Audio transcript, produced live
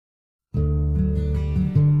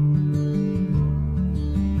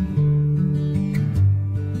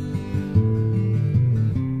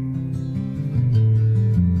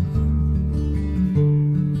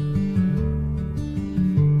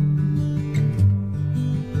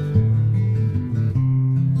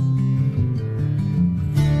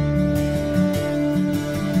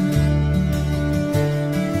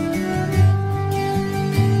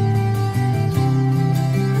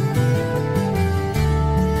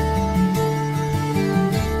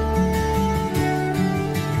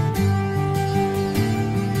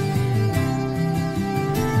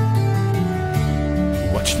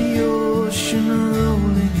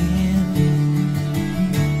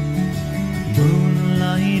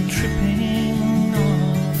sweet tripping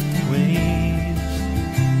of the waves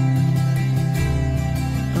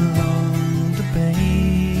along the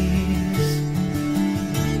bays,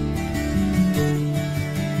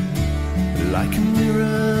 like a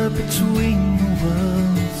mirror between the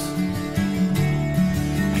worlds.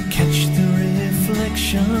 I catch the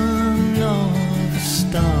reflection of a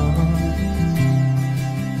star,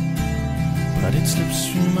 but it slips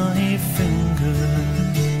through my fingers.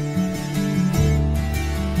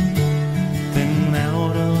 Then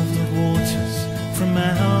out of the waters, from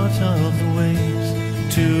out of the waves,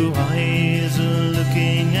 two eyes are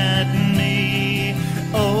looking at me.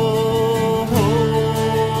 Oh,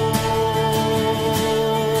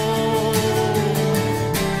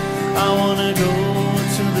 I wanna go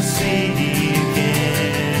to the sea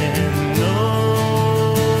again.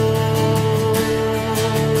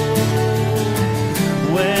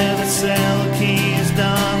 Where the Selkies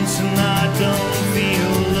dance and I don't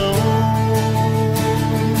feel alone.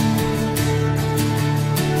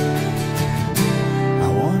 I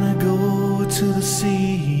wanna go to the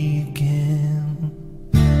sea again.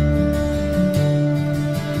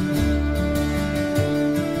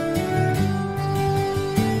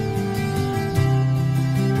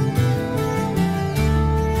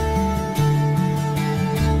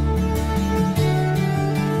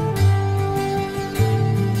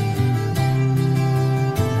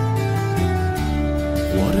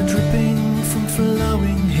 Water dripping from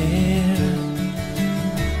flowing hair,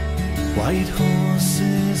 white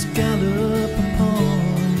horses gallop upon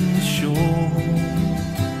the shore,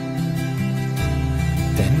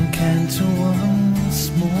 then canter once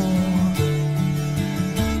more.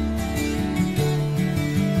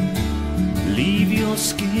 Leave your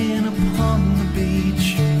skin upon the beach,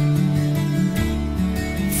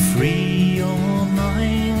 free your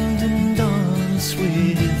mind and dance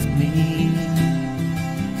with me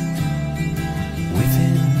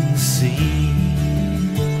within the sea.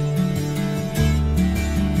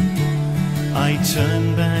 I turn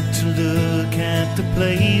back to look at the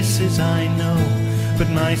places I know, but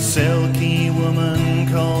my Selkie woman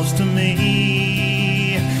calls to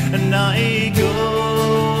me, and I go.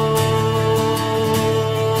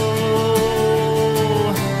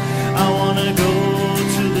 I wanna go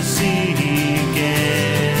to the sea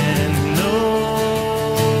again. No,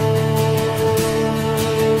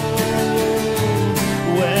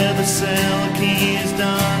 where the Selkies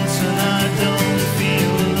dance and I don't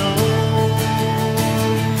feel alone.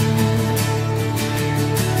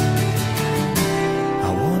 I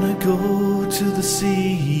wanna go to the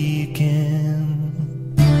sea again.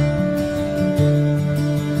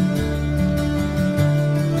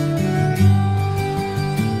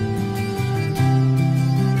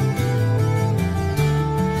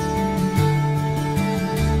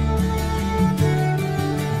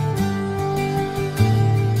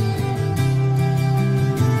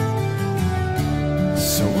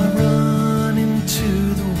 So I run into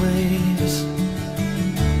the waves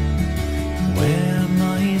where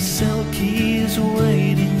my Selkie's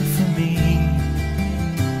waiting for me,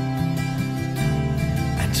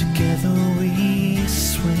 and together we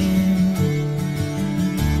swim.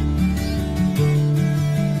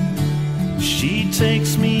 She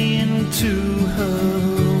takes me into her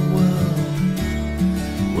world,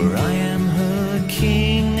 where I am her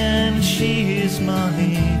king and she is my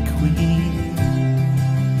queen.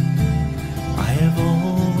 I have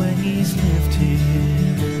always lived here.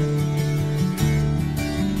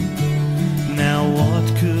 Now what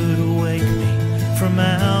could wake me from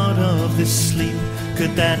out of this sleep?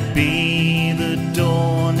 Could that be the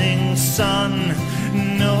dawning sun?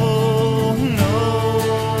 No, no.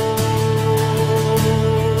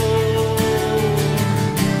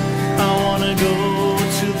 I wanna go